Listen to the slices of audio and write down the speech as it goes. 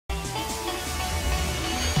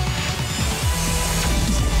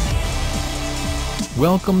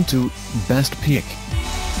Welcome to Best Pick.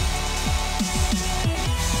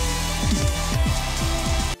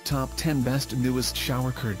 Top 10 Best Newest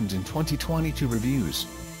Shower Curtains in 2022 Reviews.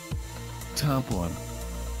 Top 1.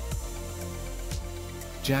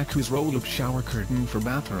 Jakooz Rollup Shower Curtain for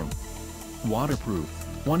Bathroom. Waterproof,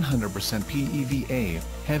 100% PEVA,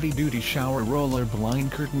 heavy-duty shower roller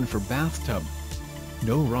blind curtain for bathtub.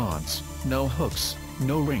 No rods, no hooks,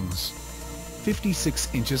 no rings.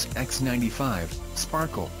 56 inches x 95,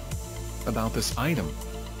 sparkle. About this item.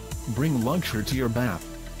 Bring luxury to your bath.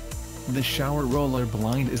 The shower roller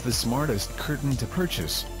blind is the smartest curtain to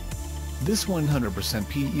purchase. This 100%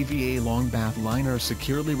 PEVA long bath liner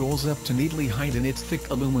securely rolls up to neatly hide in its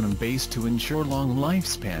thick aluminum base to ensure long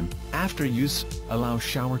lifespan. After use, allow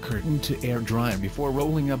shower curtain to air dry before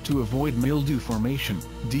rolling up to avoid mildew formation.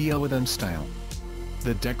 Deodorant style.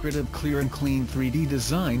 The decorative clear and clean 3D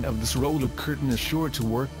design of this roll-up curtain is sure to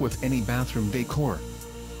work with any bathroom decor.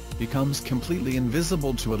 Becomes completely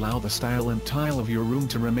invisible to allow the style and tile of your room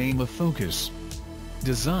to remain with focus.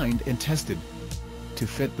 Designed and tested to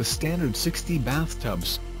fit the standard 60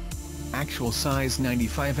 bathtubs. Actual size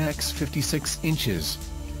 95 x 56 inches.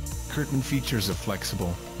 Curtain features a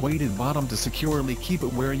flexible, weighted bottom to securely keep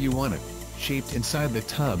it where you want it, shaped inside the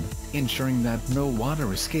tub, ensuring that no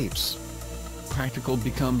water escapes. Practical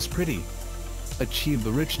becomes pretty. Achieve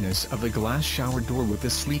the richness of the glass shower door with a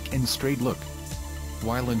sleek and straight look.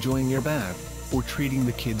 While enjoying your bath, or treating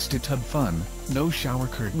the kids to tub fun, no shower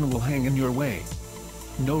curtain will hang in your way.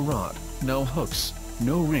 No rod, no hooks,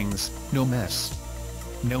 no rings, no mess.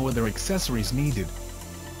 No other accessories needed.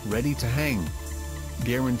 Ready to hang.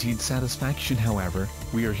 Guaranteed satisfaction. However,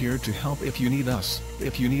 we are here to help if you need us.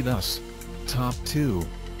 Top 2.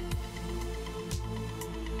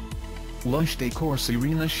 Lush Decor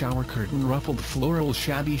Serena Shower Curtain Ruffled Floral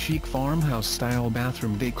Shabby Chic Farmhouse Style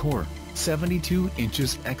Bathroom Decor, 72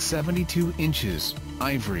 inches x 72 inches,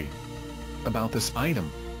 Ivory. About this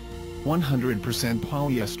item. 100%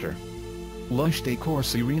 polyester. Lush Decor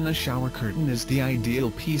Serena Shower Curtain is the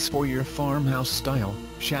ideal piece for your farmhouse style,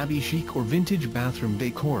 shabby chic or vintage bathroom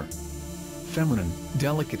decor. Feminine,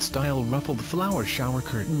 delicate style ruffled flower shower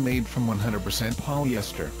curtain made from 100%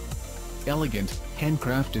 polyester. Elegant,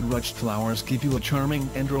 handcrafted ruched flowers give you a charming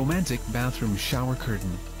and romantic bathroom shower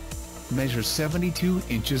curtain. Measures 72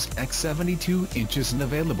 inches x 72 inches and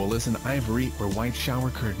available as an ivory or white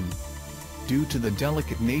shower curtain. Due to the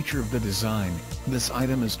delicate nature of the design, this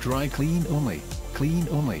item is dry clean only.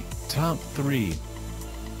 Top 3.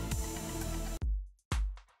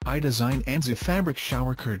 iDesign Anzu Fabric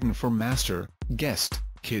Shower Curtain for Master, Guest,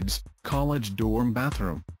 Kids, College Dorm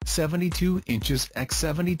Bathroom, 72 inches x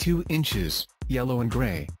 72 inches, yellow and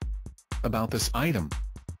gray. About this item.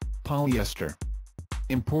 Polyester.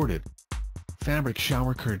 Imported. Fabric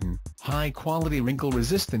shower curtain, high-quality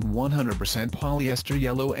wrinkle-resistant 100% polyester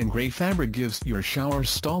yellow and gray fabric gives your shower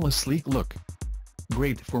stall a sleek look.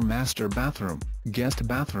 Great for master bathroom, guest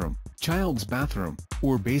bathroom, child's bathroom,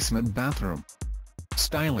 or basement bathroom.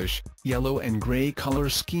 Stylish, yellow and gray color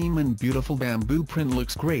scheme and beautiful bamboo print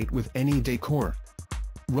looks great with any decor.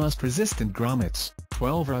 Rust-resistant grommets,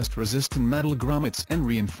 12 rust-resistant metal grommets and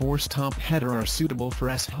reinforced top header are suitable for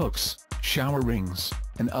S-hooks, shower rings,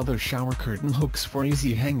 and other shower curtain hooks for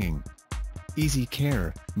easy hanging. Easy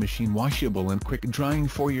care, machine washable and quick drying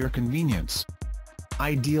for your convenience.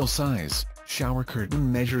 Ideal size, shower curtain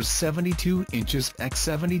measures 72 inches x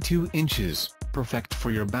 72 inches, perfect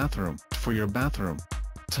for your bathroom.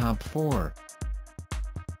 Top 4.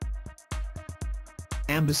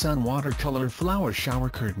 Ambesonne Watercolor Flower Shower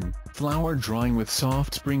Curtain, flower drawing with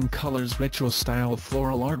soft spring colors, retro style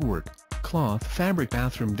floral artwork, cloth fabric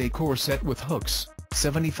bathroom decor set with hooks,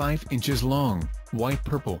 75 inches long, white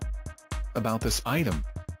purple. About this item.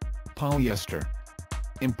 Polyester.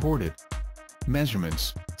 Imported.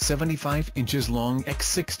 Measurements, 75 inches long x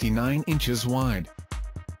 69 inches wide.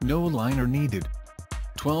 No liner needed.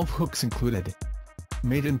 12 hooks included.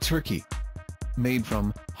 Made in Turkey. Made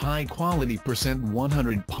from high-quality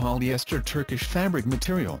 100% polyester Turkish fabric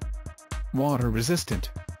material. Water-resistant.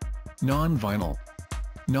 Non-vinyl.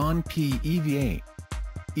 Non-PEVA.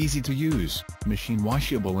 Easy to use, machine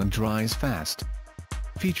washable and dries fast.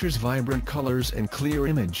 Features vibrant colors and clear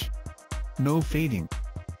image. No fading.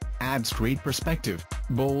 Adds great perspective,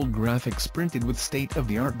 bold graphics printed with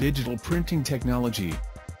state-of-the-art digital printing technology.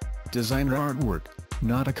 Designer artwork,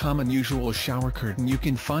 not a common usual shower curtain you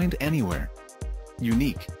can find anywhere.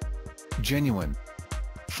 Unique. Genuine.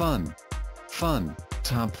 Fun.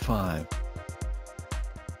 Top 5.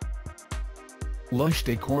 Lush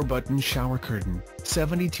Decor Button Shower Curtain,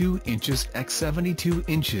 72 inches x 72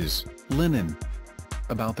 inches, linen.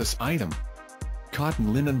 About this item.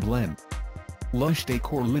 Cotton Linen Blend. Lush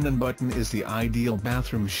Decor Linen Button is the ideal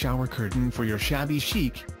bathroom shower curtain for your shabby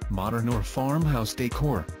chic, modern or farmhouse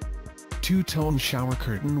decor. Two-tone shower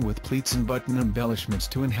curtain with pleats and button embellishments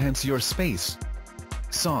to enhance your space.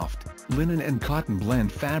 Soft, linen and cotton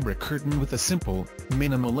blend fabric curtain with a simple,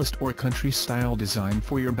 minimalist or country-style design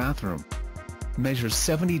for your bathroom. Measures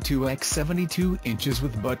 72 x 72 inches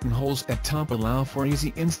with buttonholes at top, allow for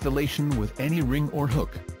easy installation with any ring or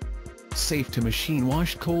hook. Safe to machine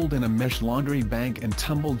wash cold in a mesh laundry bag and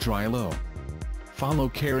tumble dry low. Follow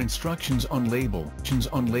care instructions on label.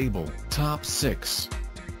 Top 6.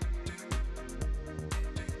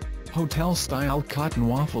 Hotel style cotton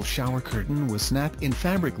waffle shower curtain with snap-in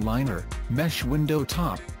fabric liner, mesh window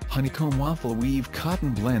top, honeycomb waffle weave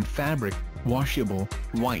cotton blend fabric, washable,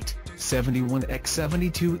 white, 71 x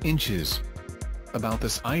 72 inches. About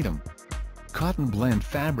this item: cotton blend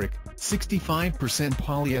fabric, 65%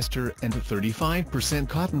 polyester and 35%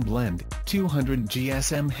 cotton blend, 200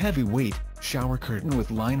 GSM heavyweight, shower curtain with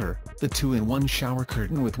liner. The 2-in-1 shower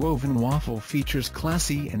curtain with woven waffle features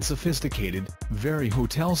classy and sophisticated, very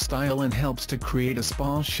hotel style and helps to create a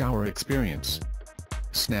spa shower experience.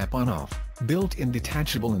 Snap-on off, built-in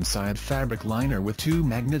detachable inside fabric liner with 2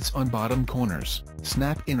 magnets on bottom corners.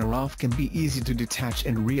 Snap-in or off can be easy to detach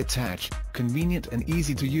and reattach, convenient and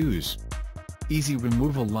easy to use. Easy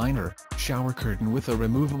removal liner, shower curtain with a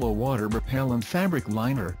removable water repellent fabric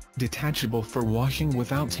liner, detachable for washing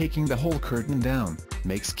without taking the whole curtain down,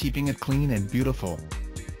 makes keeping it clean and beautiful.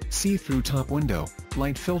 See-through top window,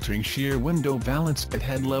 light filtering sheer window valance at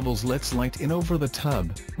head levels lets light in over the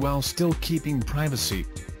tub, while still keeping privacy.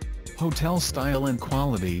 Hotel style and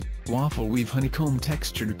quality, waffle weave honeycomb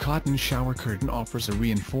textured cotton shower curtain offers a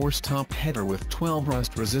reinforced top header with 12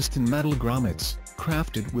 rust-resistant metal grommets.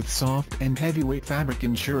 Crafted with soft and heavyweight fabric,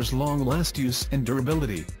 ensures long-last use and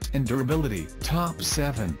durability. Top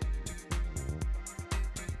 7.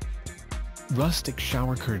 Rustic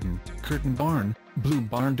shower curtain, curtain barn, blue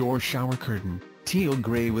barn door shower curtain, teal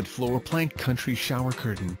grey wood floor plank country shower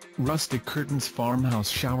curtain, rustic curtains farmhouse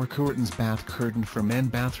shower curtains bath curtain for men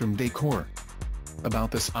bathroom decor.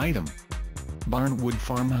 About this item: barnwood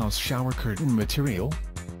farmhouse shower curtain material.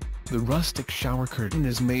 The rustic shower curtain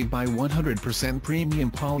is made by 100% premium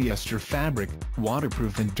polyester fabric,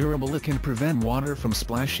 waterproof and durable. It can prevent water from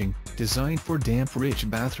splashing, designed for damp-rich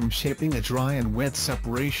bathroom shaping a dry and wet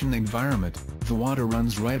separation environment. The water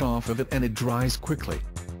runs right off of it and it dries quickly.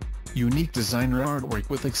 Unique designer artwork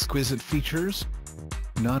with exquisite features.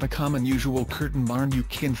 Not a common usual curtain barn you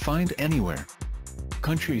can find anywhere.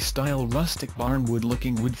 Country-style rustic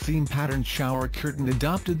barnwood-looking wood-theme patterned shower curtain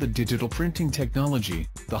adopted the digital printing technology.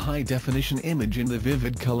 The high-definition image in the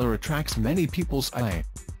vivid color attracts many people's eye.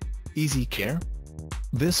 Easy care?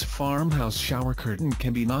 This farmhouse shower curtain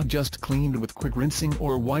can be not just cleaned with quick rinsing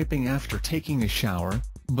or wiping after taking a shower,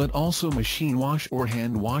 but also machine wash or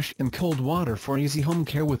hand wash in cold water for easy home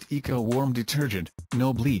care with eco-warm detergent,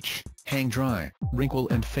 no bleach, hang dry, wrinkle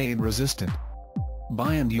and fade resistant.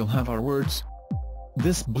 Buy and you'll have our words.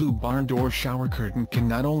 This blue barn door shower curtain can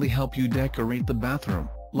not only help you decorate the bathroom,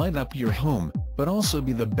 light up your home, but also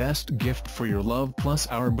be the best gift for your love. Plus,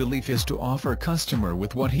 our belief is to offer customer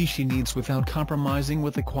with what he/she needs without compromising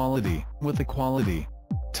with the quality.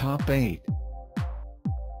 Top 8.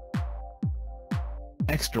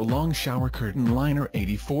 Extra long shower curtain liner,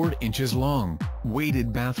 84 inches long,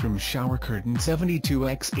 weighted bathroom shower curtain, 72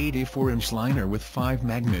 x 84 inch liner with 5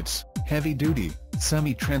 magnets, heavy duty,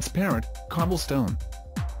 semi-transparent, cobblestone.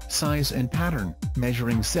 Size and pattern,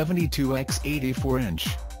 measuring 72 x 84 inch.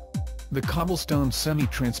 The cobblestone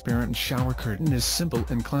semi-transparent shower curtain is simple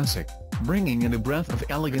and classic, bringing in a breath of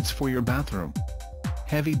elegance for your bathroom.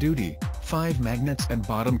 Heavy duty, 5 magnets at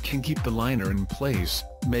bottom can keep the liner in place,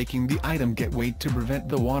 making the item get weight to prevent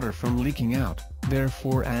the water from leaking out,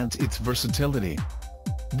 therefore adds its versatility.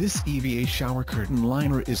 This EVA shower curtain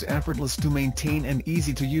liner is effortless to maintain and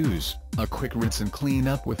easy to use. A quick rinse and clean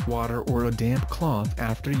up with water or a damp cloth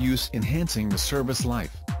after use, enhancing the service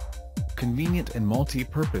life. Convenient and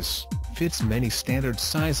multi-purpose, fits many standard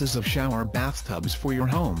sizes of shower bathtubs for your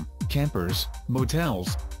home, campers,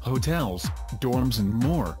 motels, hotels, dorms and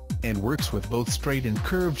more, and works with both straight and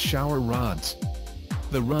curved shower rods.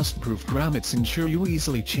 The rust-proof grommets ensure you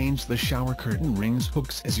easily change the shower curtain rings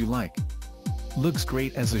hooks as you like. Looks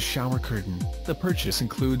great as a shower curtain. The purchase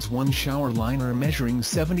includes one shower liner measuring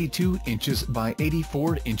 72 inches by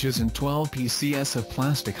 84 inches and 12 PCS of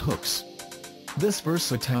plastic hooks. This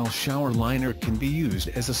versatile shower liner can be used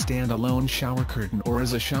as a standalone shower curtain or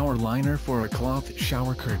as a shower liner for a cloth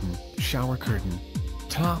shower curtain.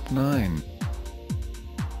 Top 9.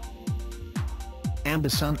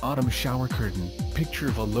 Ambesonne Autumn Shower Curtain. Picture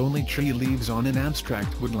of a lonely tree leaves on an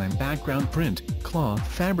abstract woodland background print, cloth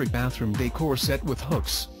fabric bathroom decor set with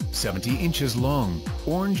hooks, 70 inches long,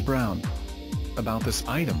 orange-brown. About this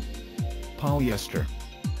item. Polyester.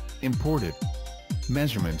 Imported.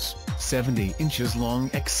 Measurements, 70 inches long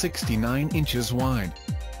x 69 inches wide.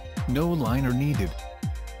 No liner needed.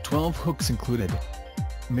 12 hooks included.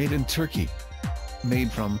 Made in Turkey.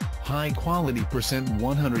 Made from high-quality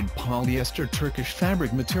 %100 polyester Turkish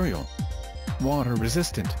fabric material.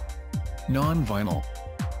 Water-resistant. Non-vinyl.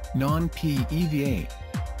 Non-PEVA.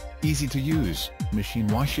 Easy to use, machine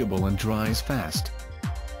washable and dries fast.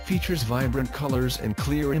 Features vibrant colors and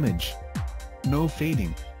clear image. No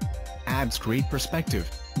fading. Adds great perspective,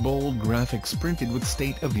 bold graphics printed with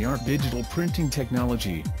state-of-the-art digital printing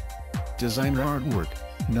technology. Designer artwork,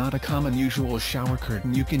 not a common usual shower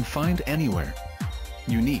curtain you can find anywhere.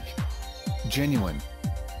 Unique. Genuine.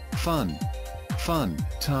 Fun.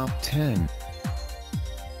 Top 10.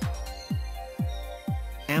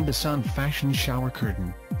 Ambesonne fashion shower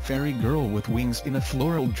curtain, fairy girl with wings in a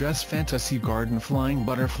floral dress fantasy garden flying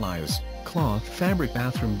butterflies, cloth fabric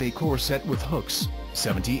bathroom decor set with hooks,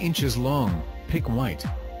 70 inches long, pick white.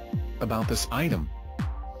 About this item.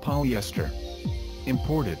 Polyester.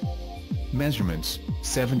 Imported. Measurements,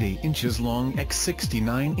 70 inches long x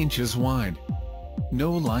 69 inches wide.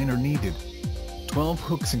 No liner needed. 12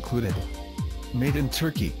 hooks included. Made in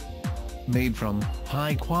Turkey. Made from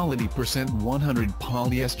high-quality %100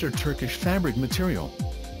 polyester Turkish fabric material.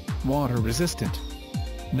 Water-resistant.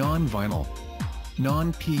 Non-vinyl.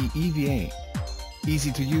 Non-PEVA.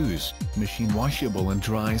 Easy to use, machine washable and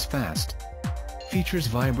dries fast. Features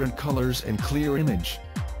vibrant colors and clear image.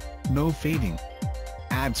 No fading.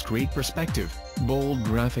 Adds great perspective, bold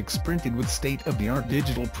graphics printed with state-of-the-art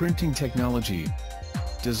digital printing technology.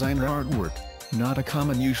 Designer artwork, not a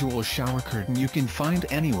common usual shower curtain you can find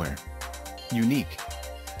anywhere. Unique.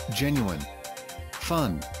 Genuine.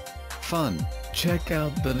 Fun. Check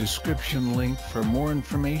out the description link for more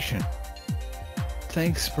information.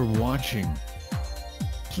 Thanks for watching.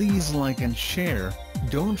 Please like and share,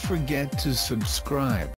 don't forget to subscribe.